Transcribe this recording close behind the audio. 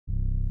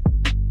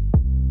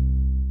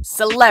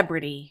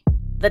Celebrity.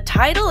 The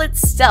title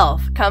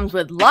itself comes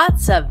with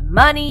lots of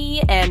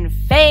money and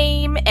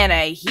fame and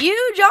a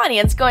huge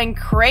audience going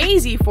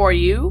crazy for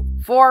you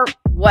for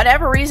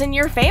whatever reason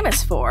you're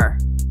famous for.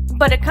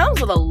 But it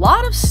comes with a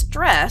lot of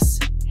stress,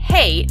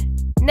 hate,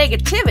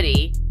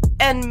 negativity,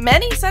 and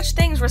many such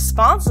things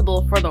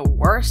responsible for the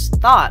worst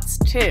thoughts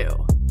too.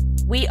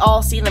 We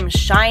all see them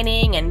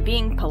shining and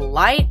being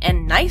polite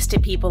and nice to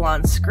people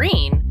on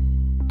screen,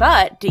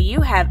 but do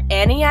you have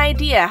any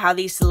idea how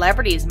these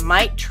celebrities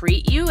might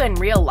treat you in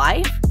real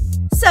life?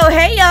 So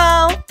hey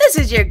y'all, this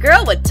is your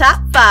girl with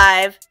Top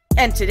 5,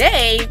 and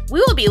today we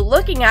will be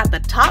looking at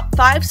the top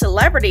 5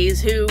 celebrities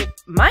who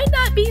might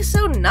not be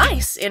so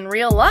nice in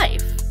real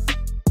life.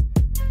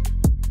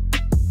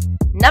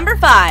 Number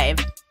 5.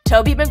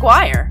 Tobey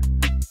Maguire.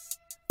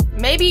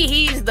 Maybe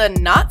he's the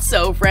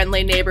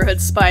not-so-friendly neighborhood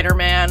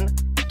Spider-Man.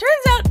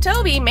 Turns out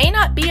Tobey may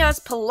not be as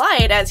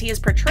polite as he is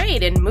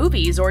portrayed in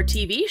movies or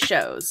TV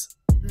shows.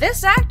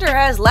 This actor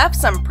has left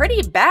some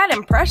pretty bad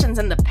impressions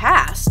in the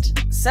past,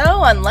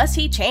 so unless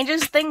he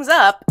changes things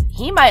up,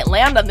 he might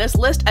land on this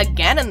list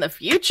again in the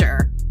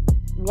future.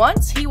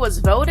 Once he was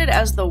voted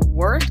as the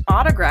worst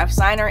autograph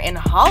signer in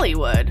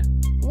Hollywood,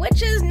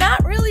 which is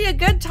not really a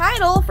good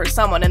title for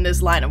someone in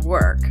this line of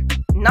work.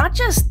 Not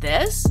just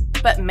this,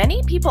 but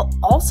many people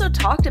also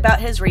talked about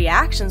his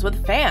reactions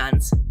with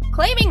fans,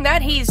 claiming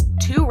that he's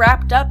too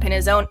wrapped up in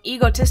his own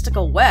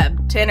egotistical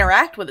web to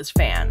interact with his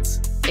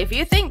fans. If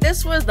you think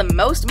this was the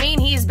most mean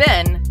he's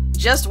been,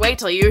 just wait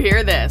till you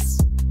hear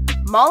this.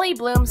 Molly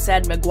Bloom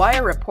said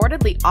Maguire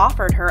reportedly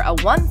offered her a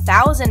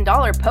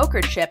 $1,000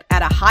 poker chip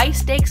at a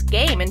high-stakes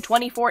game in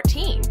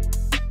 2014.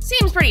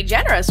 Seems pretty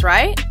generous,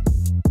 right?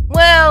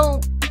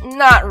 Well,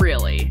 not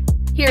really.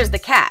 Here's the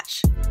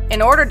catch.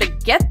 In order to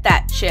get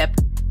that chip,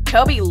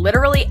 Tobey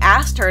literally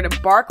asked her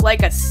to bark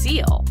like a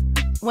seal.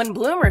 When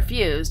Bloom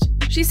refused,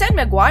 she said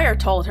Maguire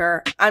told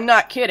her, "I'm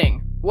not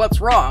kidding.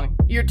 What's wrong?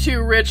 You're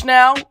too rich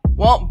now?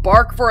 Won't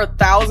bark for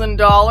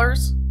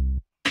 $1,000?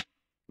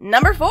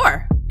 Number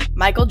 4.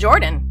 Michael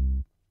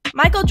Jordan.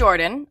 Michael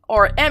Jordan,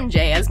 or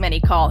MJ as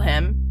many call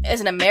him, is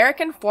an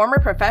American former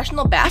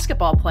professional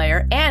basketball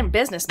player and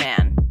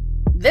businessman.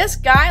 This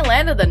guy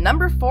landed the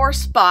number 4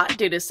 spot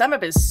due to some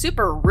of his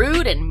super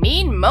rude and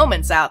mean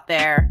moments out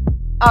there.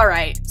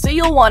 Alright, so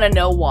you'll want to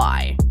know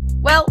why.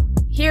 Well,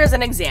 here's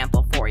an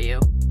example for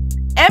you.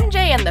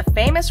 MJ and the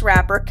famous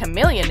rapper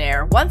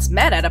Chamillionaire once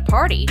met at a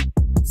party.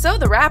 So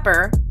the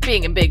rapper,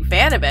 being a big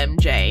fan of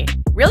MJ,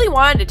 really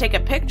wanted to take a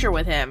picture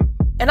with him,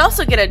 and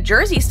also get a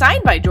jersey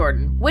signed by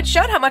Jordan, which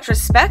showed how much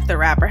respect the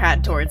rapper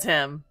had towards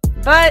him.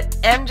 But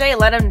MJ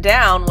let him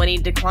down when he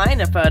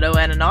declined a photo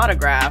and an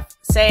autograph,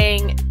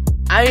 saying,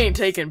 "I ain't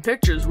taking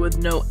pictures with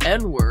no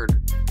N-word."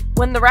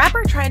 When the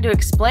rapper tried to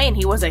explain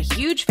he was a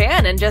huge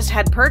fan and just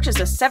had purchased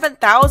a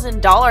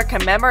 $7,000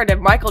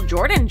 commemorative Michael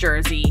Jordan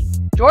jersey,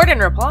 Jordan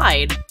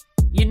replied,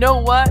 "You know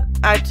what?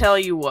 I tell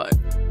you what.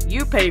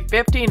 You pay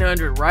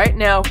 $1,500 right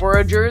now for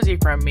a jersey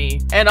from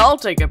me, and I'll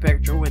take a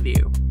picture with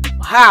you."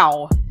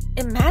 Wow!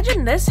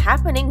 Imagine this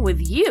happening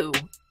with you.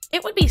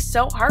 It would be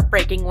so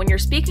heartbreaking when you're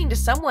speaking to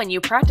someone you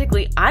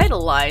practically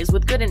idolize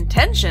with good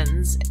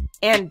intentions,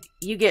 and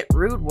you get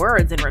rude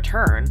words in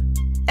return.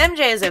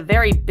 MJ is a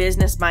very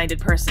business-minded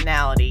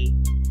personality.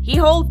 He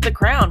holds the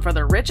crown for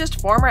the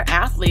richest former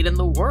athlete in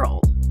the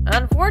world.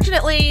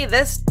 Unfortunately,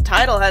 this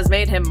title has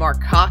made him more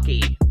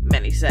cocky,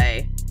 many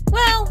say.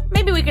 Well,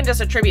 maybe we can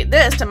just attribute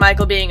this to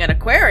Michael being an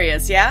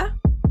Aquarius, yeah?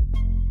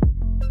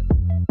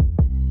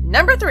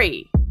 Number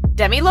 3.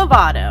 Demi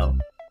Lovato.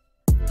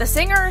 The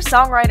singer,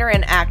 songwriter,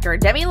 and actor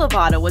Demi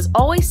Lovato was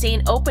always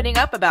seen opening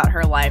up about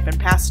her life and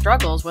past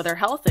struggles with her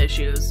health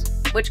issues,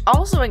 which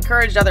also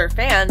encouraged other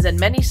fans and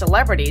many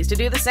celebrities to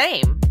do the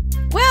same.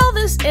 Well,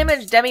 this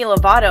image Demi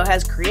Lovato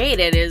has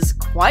created is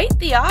quite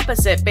the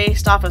opposite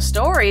based off of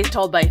stories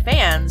told by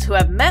fans who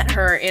have met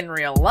her in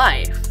real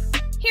life.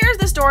 Here's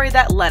the story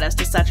that led us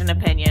to such an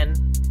opinion.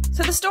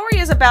 So the story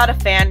is about a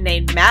fan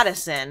named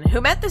Madison who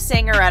met the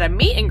singer at a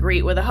meet and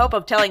greet with the hope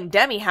of telling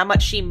Demi how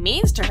much she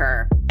means to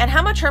her, and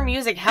how much her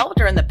music helped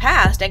her in the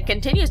past and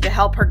continues to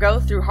help her go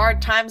through hard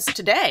times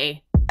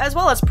today, as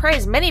well as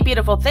praise many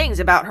beautiful things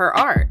about her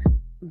art.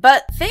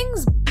 But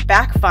things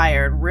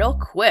backfired real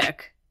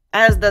quick,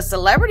 as the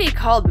celebrity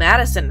called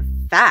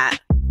Madison fat,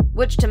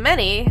 which to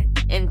many,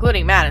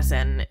 including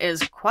Madison,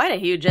 is quite a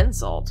huge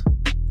insult.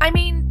 I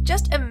mean,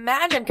 just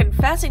imagine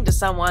confessing to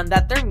someone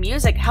that their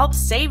music helped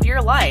save your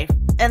life,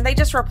 and they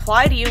just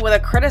reply to you with a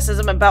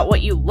criticism about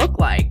what you look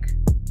like.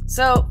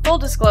 So, full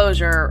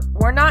disclosure,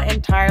 we're not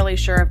entirely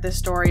sure if this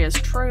story is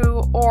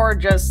true or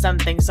just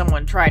something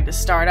someone tried to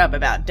start up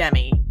about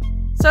Demi.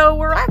 So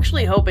we're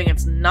actually hoping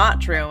it's not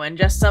true and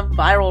just some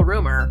viral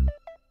rumor.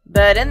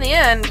 But in the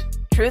end,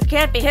 truth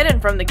can't be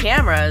hidden from the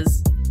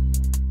cameras.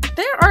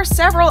 There are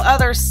several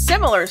other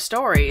similar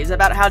stories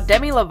about how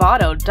Demi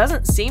Lovato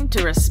doesn't seem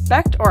to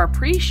respect or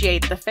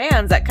appreciate the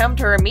fans that come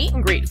to her meet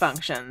and greet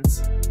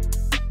functions.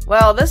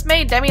 Well, this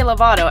made Demi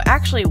Lovato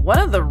actually one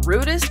of the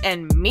rudest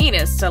and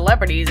meanest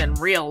celebrities in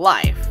real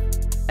life.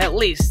 At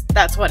least,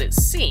 that's what it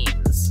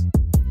seems.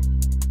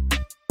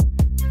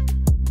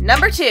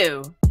 Number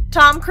 2.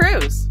 Tom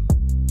Cruise.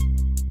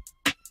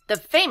 The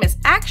famous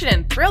action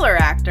and thriller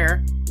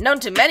actor, known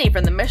to many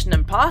from the Mission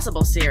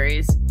Impossible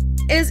series,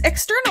 is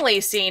externally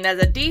seen as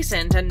a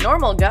decent and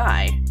normal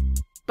guy.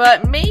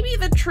 But maybe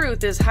the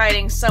truth is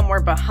hiding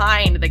somewhere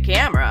behind the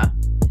camera.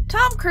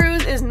 Tom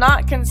Cruise is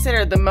not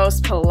considered the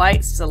most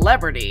polite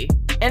celebrity.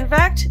 In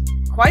fact,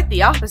 quite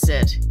the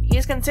opposite. He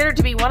is considered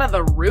to be one of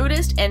the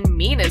rudest and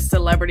meanest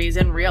celebrities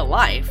in real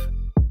life.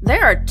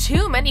 There are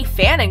too many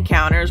fan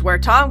encounters where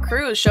Tom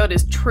Cruise showed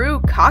his true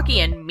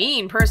cocky and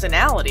mean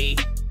personality.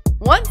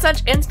 One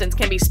such instance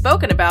can be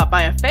spoken about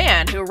by a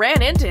fan who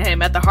ran into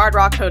him at the Hard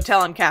Rock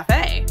Hotel and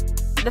Cafe.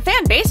 The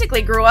fan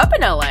basically grew up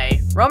in LA,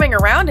 roaming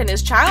around in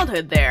his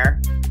childhood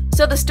there.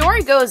 So the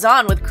story goes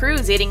on with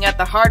Cruise eating at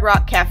the Hard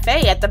Rock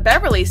Cafe at the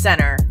Beverly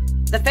Center.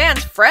 The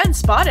fan's friend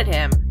spotted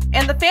him,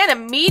 and the fan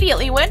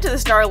immediately went to the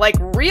star like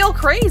real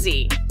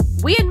crazy.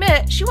 We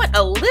admit she went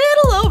a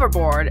little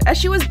overboard, as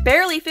she was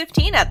barely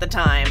 15 at the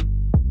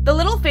time. The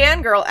little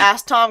fangirl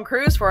asked Tom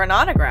Cruise for an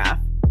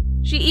autograph.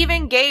 She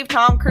even gave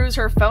Tom Cruise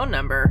her phone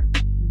number.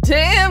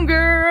 Damn,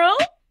 girl!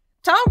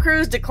 Tom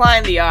Cruise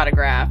declined the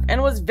autograph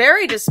and was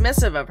very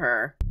dismissive of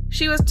her.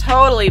 She was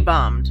totally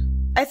bummed.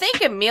 I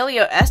think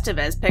Emilio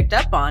Estevez picked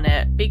up on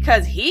it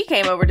because he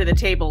came over to the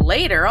table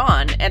later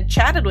on and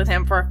chatted with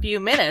him for a few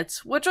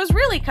minutes, which was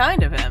really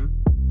kind of him.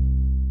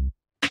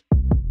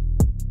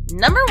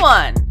 Number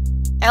 1.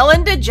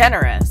 Ellen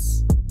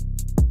DeGeneres.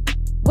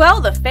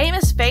 Well, the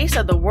famous face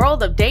of the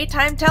world of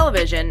daytime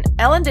television,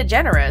 Ellen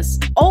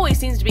DeGeneres, always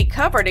seems to be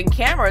covered in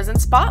cameras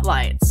and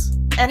spotlights,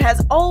 and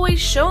has always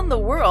shown the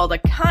world a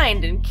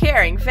kind and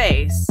caring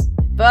face.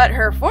 But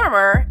her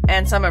former,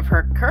 and some of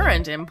her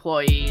current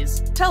employees,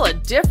 tell a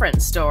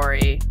different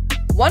story.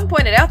 One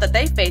pointed out that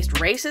they faced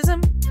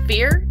racism,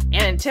 fear,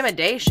 and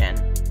intimidation.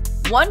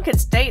 One could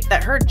state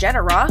that her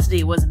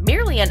generosity was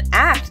merely an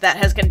act that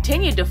has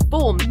continued to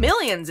fool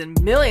millions and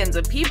millions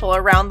of people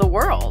around the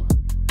world.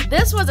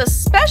 This was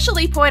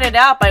especially pointed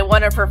out by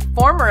one of her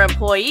former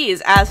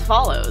employees as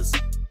follows.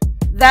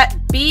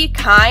 That be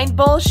kind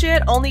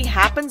bullshit only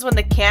happens when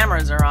the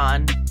cameras are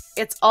on.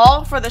 It's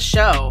all for the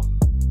show.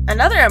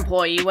 Another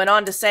employee went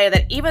on to say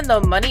that even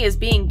though money is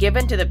being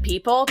given to the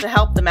people to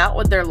help them out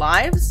with their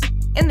lives,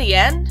 in the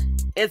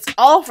end, it's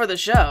all for the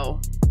show.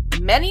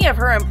 Many of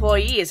her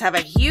employees have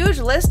a huge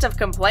list of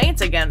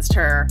complaints against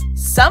her.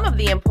 Some of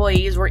the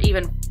employees were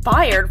even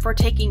fired for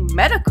taking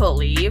medical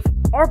leave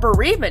or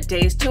bereavement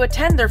days to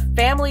attend their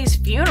family's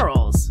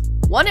funerals.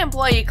 One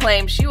employee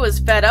claimed she was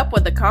fed up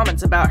with the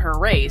comments about her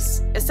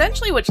race,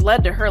 essentially which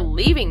led to her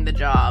leaving the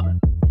job.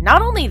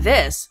 Not only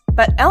this,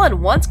 but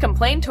Ellen once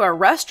complained to a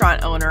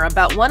restaurant owner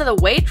about one of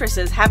the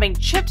waitresses having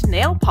chipped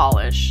nail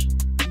polish.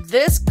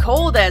 This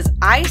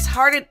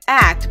cold-as-ice-hearted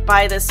act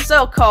by this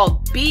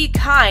so-called be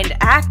kind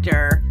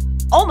actor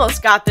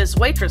almost got this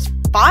waitress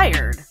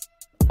fired.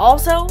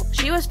 Also,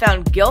 she was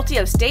found guilty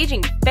of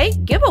staging fake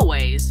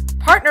giveaways,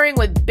 partnering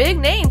with big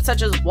names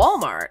such as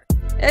Walmart.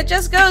 It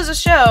just goes to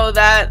show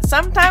that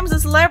sometimes the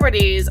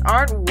celebrities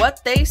aren't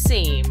what they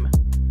seem.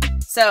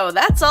 So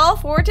that's all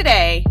for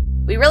today.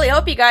 We really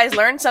hope you guys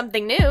learned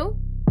something new.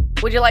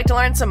 Would you like to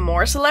learn some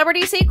more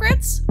celebrity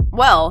secrets?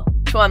 Well,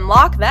 to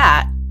unlock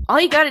that, all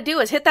you gotta do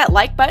is hit that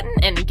like button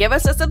and give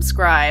us a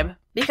subscribe.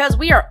 Because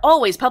we are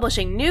always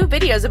publishing new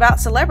videos about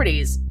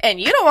celebrities, and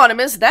you don't want to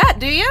miss that,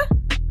 do you?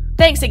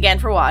 Thanks again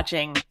for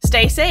watching.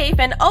 Stay safe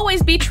and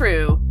always be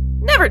true.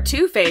 Never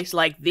two-faced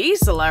like these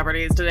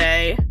celebrities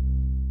today.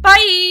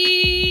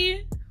 Bye!